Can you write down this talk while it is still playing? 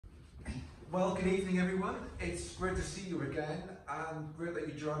Well, good evening everyone. It's great to see you again and great that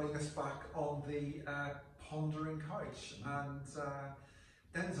you're joining us back on the Pondering couch. And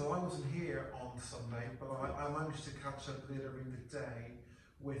Denzil, I wasn't here on Sunday, but I managed to catch up later in the day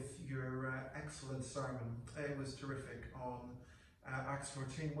with your excellent sermon. It was terrific on Acts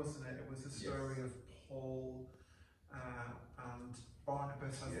 14, wasn't it? It was the story of Paul and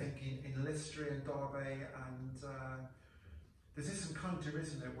Barnabas, I think, in Lystra and Derbe, and there's this encounter,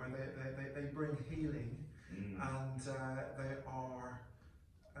 isn't it, where they bring healing and they are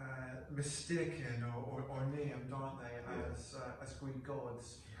mistaken or named, aren't they, as Greek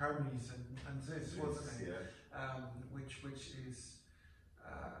gods, Hermes and Zeus, wasn't it? Which is,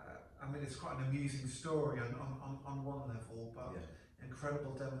 I mean, it's quite an amusing story on one level, but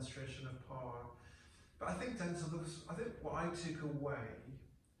incredible demonstration of power. But I think, Denzil, I think what I took away,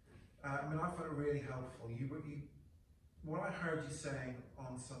 I mean, I found it really helpful. What I heard you saying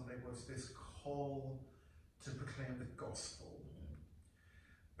on Sunday was this call to proclaim the gospel,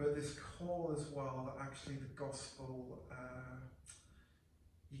 but this call as well that actually the gospel,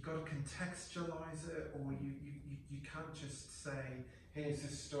 you've got to contextualize it, or you can't just say, here's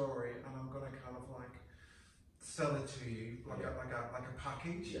this story and I'm going to kind of like sell it to you like a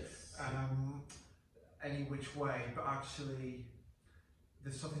package, any which way, but actually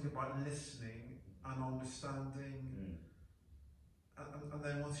there's something about listening and understanding. And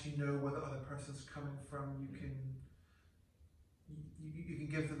then once you know where the other person's coming from, you can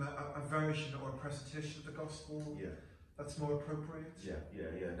give them a version or a presentation of the gospel that's more appropriate.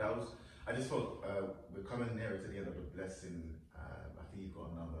 That was. I just thought we're coming nearer to the end of the blessing. I think you've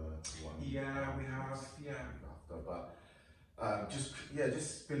got another one. Yeah, we have. After, but just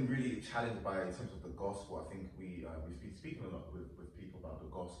been really challenged by in terms of the gospel. I think we've been speaking a lot with people about the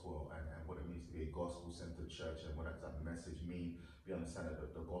gospel and what it means to be a gospel-centered church and what does that message mean. We understand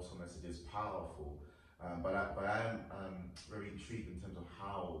that the gospel message is powerful, but I am very intrigued in terms of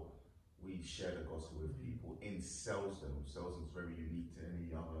how we share the gospel with people in Selsdon. Selsdon is very unique to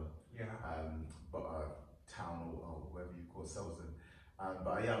any other town or whatever you call Selsdon.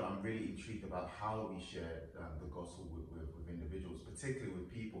 I'm really intrigued about how we share the gospel with individuals, particularly with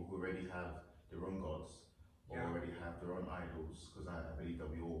people who already have their own gods or already have their own idols, because I believe that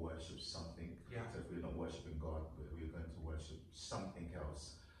we all worship something. So if we're not worshiping God, we're going to worship something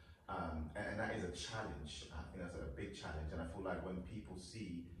else. And that is a challenge. I think that's a big challenge. And I feel like when people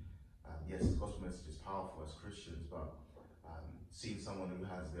see, yes, the gospel message is powerful as Christians, but seeing someone who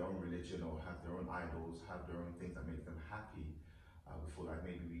has their own religion or have their own idols, have their own things that make them happy, we feel like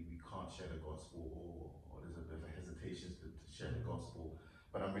maybe we can't share the gospel, or there's a bit of a hesitation to share the gospel.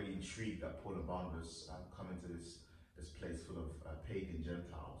 But I'm really intrigued that Paul and Barnabas come into this place full of pagan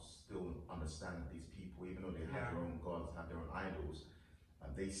Gentiles, still understand that these people, even though they have their own gods, have their own idols,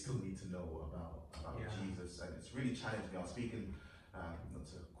 they still need to know about Jesus. And it's really challenging me. I was speaking, not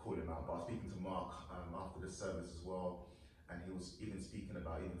to call him out, but I was speaking to Mark after the service as well, and he was even speaking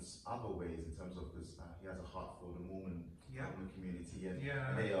about even other ways in terms of this. He has a heart for the Mormon community, and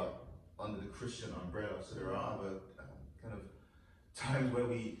they are under the Christian umbrella. So there are other kind of times where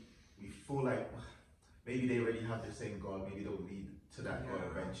we feel like maybe they already have the same God, maybe they'll lead to that God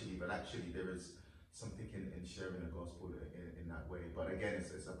eventually, but actually there is something in sharing the gospel in that way. But again,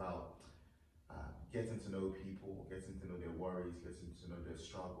 it's about getting to know people, getting to know their worries, getting to know their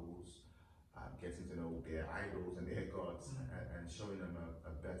struggles, getting to know their idols and their gods, and showing them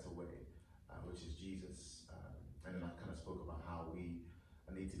a better way, which is Jesus. And then I kind of spoke about how we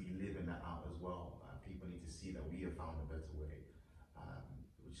need to be living that out as well. People need to see that we have found a better way,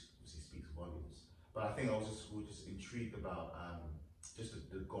 which speaks volumes. But I think we were just intrigued about just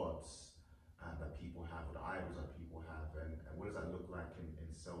the gods that people have, or the idols that people have, and what does that look like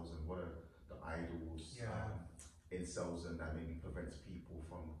in Selsdon? What are the idols in Selsdon that maybe prevents people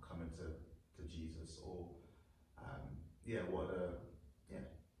from coming to Jesus? Or I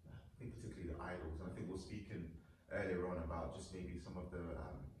think particularly the idols. And I think we're speaking earlier on about just maybe some of the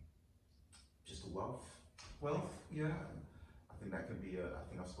just the wealth. I think that can be I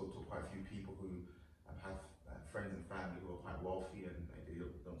think I've spoken to quite a few people who have friends and family who are quite wealthy, and they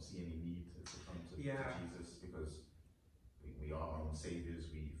don't see any need to come to Jesus, because we are our own saviors.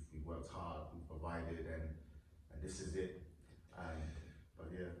 We've worked hard, we've provided, and this is it.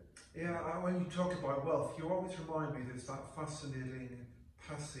 When you talk about wealth, you always remind me there's that fascinating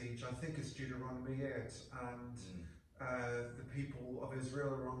passage, I think it's Deuteronomy 8, and the people of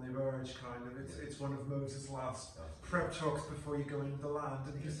Israel are on the verge, kind of. It's one of Moses' last prep talks before you go into the land,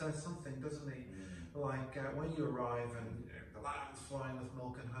 and he says something, doesn't he? Like when you arrive and the land's flying with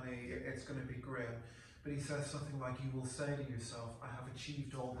milk and honey, it's going to be great. But he says something like, you will say to yourself, I have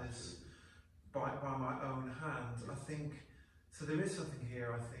achieved all this by my own hand. I think, so there is something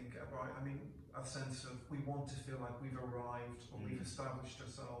here, I think, about, I mean, a sense of we want to feel like we've arrived, or we've established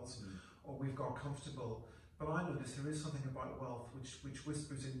ourselves, or we've got comfortable. But I notice there is something about wealth which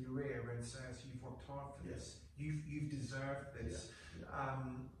whispers in your ear and says, you've worked hard for this, you've deserved this.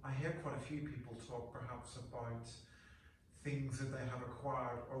 I hear quite a few people talk perhaps about things that they have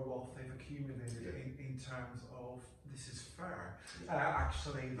acquired or wealth they've accumulated in terms of, this is fair,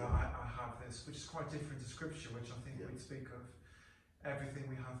 actually, that I have this, which is quite different to scripture, which I think we'd speak of everything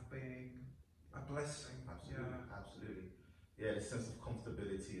we have being a blessing. Absolutely. Yeah, the sense of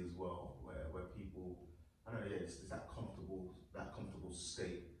comfortability as well, where people, I don't know, it's that comfortable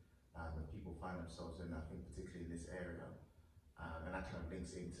state that people find themselves in, I think particularly in this area. And that kind of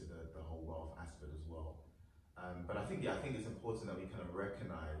links into the whole wealth aspect as well. But I think it's important that we kind of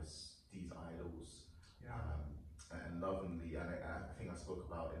recognize these idols and lovingly. And I think I spoke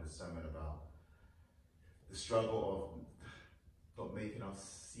about in the sermon about the struggle of not making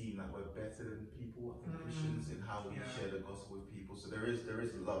us seem that we're better than people. I think Christians, in how we share the gospel with people. So there is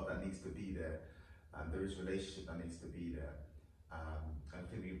love that needs to be there, and there is relationship that needs to be there. I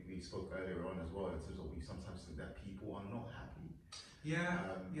think we spoke earlier on as well in terms of we sometimes think that people are not happy.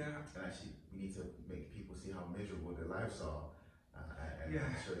 And actually, we need to make people see how miserable their lives are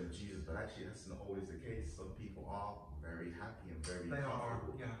and show them Jesus. But actually, that's not always the case. Some people are very happy and very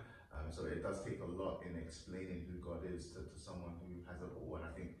comfortable. So it does take a lot in explaining who God is to someone who has it all. And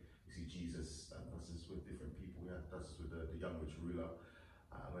I think you see Jesus does this with different people. He does this with the young rich ruler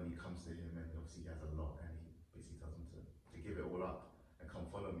when he comes to him, and obviously he has a lot, and he basically tells him to give it all up and come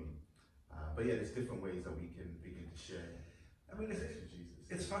follow me. But yeah, there's different ways that we can begin to share. I mean,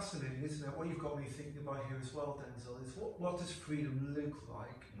 it's fascinating, isn't it? What you've got me thinking about here as well, Denzil, is what does freedom look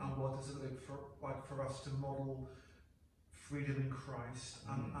like, and what does it look like for us to model freedom in Christ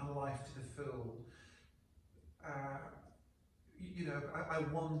and life to the full? You know, I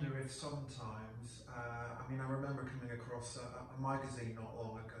wonder if sometimes, I mean, I remember coming across a magazine not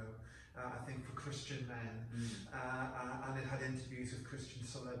long ago, I think for Christian men, and it had interviews with Christian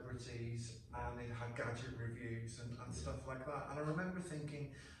celebrities, and it had gadget reviews and stuff like that. And I remember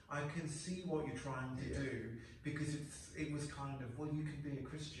thinking, I can see what you're trying to do, because it was kind of, well, you can be a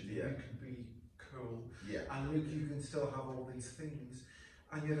Christian, you can be cool, and look, you can still have all these things.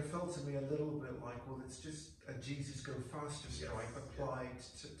 And yet it felt to me a little bit like, well, it's just a Jesus go faster stripe applied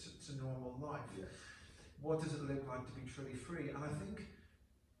to normal life. What does it look like to be truly free? And I think,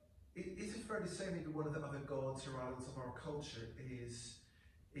 is it fair to say maybe one of the other gods or idols of our culture is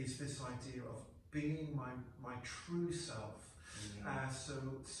this idea of being my true self?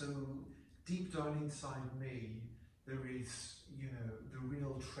 So deep down inside me, there is, you know, the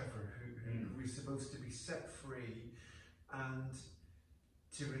real Trevor who is supposed to be set free, and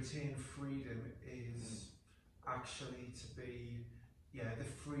to retain freedom is actually to be, the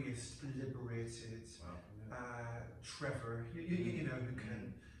freest, liberated Trevor, you know, who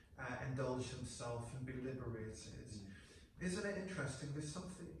can indulge himself and be liberated. Isn't it interesting? There's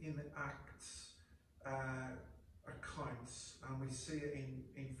something in the Acts accounts, and we see it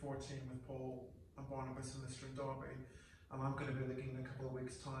in 14 with Paul and Barnabas and Lystra and Derby. And I'm going to be looking in a couple of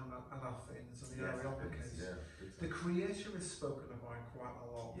weeks' time at Athens and the Areopagus. The Creator is spoken about quite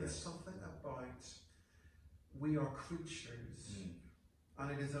a lot. There's something about we are creatures,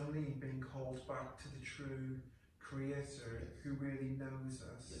 and it is only being called back to the true Creator who really knows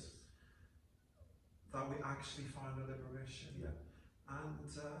us that we actually find a liberation. And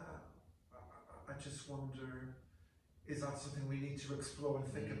I just wonder, is that something we need to explore and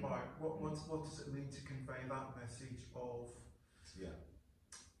think about? What does it mean to convey that message of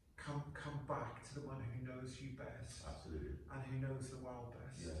come back to the one who knows you best, and who knows the world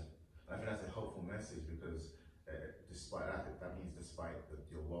best? I think that's a helpful message, because despite that means despite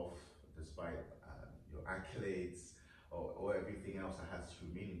your wealth, despite your accolades, or everything else that has true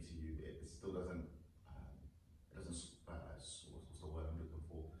meaning to you, it still doesn't what's the word I'm looking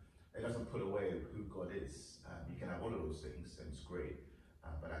for? It doesn't put away who God is. You can have all of those things, and it's great,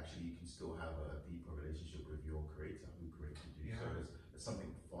 but actually you can still have a deeper relationship with your Creator who created you. So there's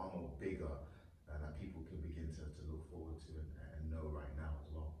something far more bigger that people can begin to look forward to and know right now as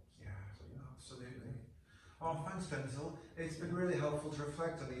well. Absolutely. Oh, thanks, Denzil. It's been really helpful to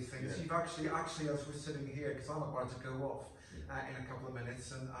reflect on these things. You've actually, as we're sitting here, because I'm about to go off in a couple of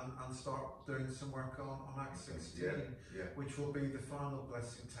minutes and start doing some work on Acts 16, which will be the final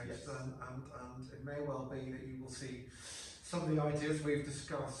blessing text, and it may well be that you will see some of the ideas we've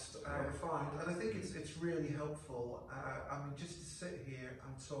discussed refined. And I think it's really helpful, I mean, just to sit here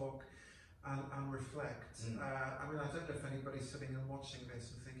and talk and reflect. I mean, I don't know if anybody's sitting and watching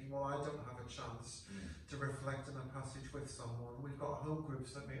this and thinking, well, I don't have a chance to reflect on a passage with someone. We've got home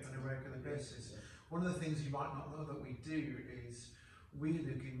groups that meet on a regular basis. One of the things you might not know that we do is we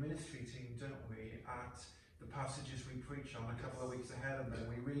look in ministry team, don't we, at the passages we preach on a couple of weeks ahead, and then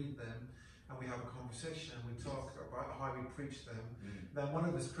we read them and we have a conversation and we talk about how we preach them. Then one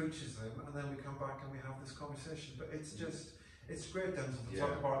of us preaches them, and then we come back and we have this conversation. But it's just, it's great, Denzil, to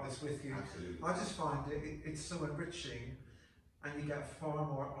talk about this with you. Absolutely. I just find it's so enriching, and you get far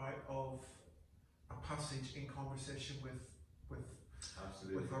more out of a passage in conversation with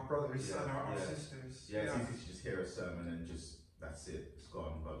our brothers and our sisters. Yeah, it's easy to just hear a sermon and just, that's it, it's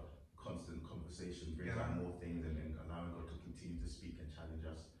gone. But constant conversation brings out more things, and then allowing God to continue to speak and challenge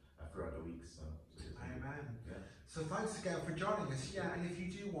us throughout the week. So Amen. Yeah. So thanks again for joining us. Yeah, and if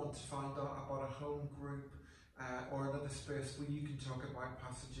you do want to find out about a home group or another space where you can talk about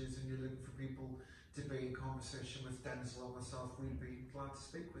passages, and you're looking for people to be in conversation with Denzil or myself, we'd be glad to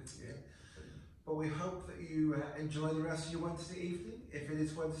speak with you. But we hope that you enjoy the rest of your Wednesday evening. If it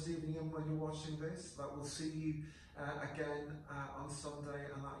is Wednesday evening and when you're watching this, that we'll see you again on Sunday,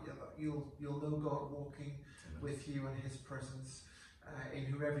 and that you'll know God walking with you in His presence in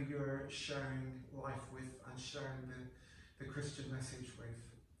whoever you're sharing life with and sharing the Christian message with.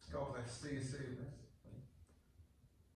 God bless. See you soon.